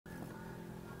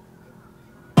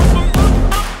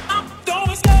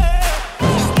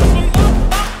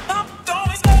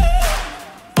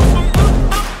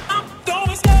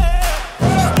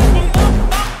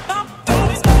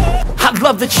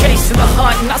the chase and the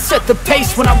hunt, and I set the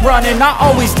pace when I'm running. I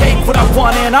always take what I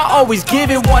want and I always give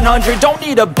it 100. Don't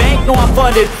need a bank, no I'm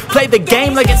funded. Play the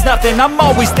game like it's nothing. I'm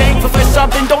always thankful for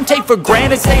something. Don't take for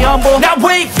granted, stay humble. Now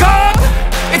wake up!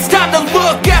 It's time to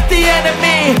look at the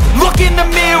enemy. Look in the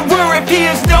mirror if he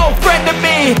is no friend to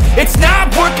me. It's not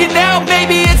working out,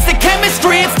 maybe it's the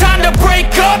chemistry. It's time to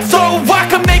break up so I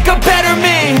can make a better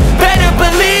me. Better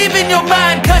believe in your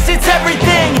mind, cause it's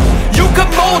everything. You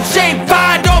can mold, shape,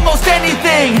 find almost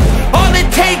anything. All it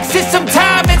takes is some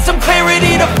time and some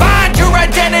clarity to find your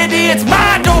identity. It's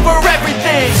mind over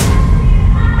everything.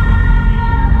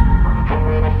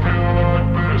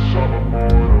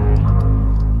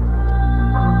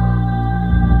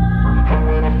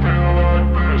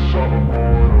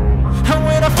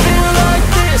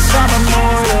 I'm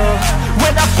immortal.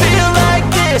 When I feel like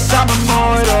this, I'm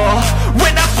immortal.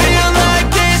 When I feel like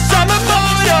this, I'm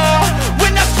immortal.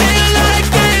 When I feel like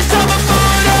this, I'm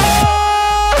immortal.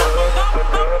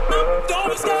 Don't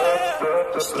be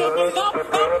scared. Just open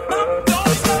up.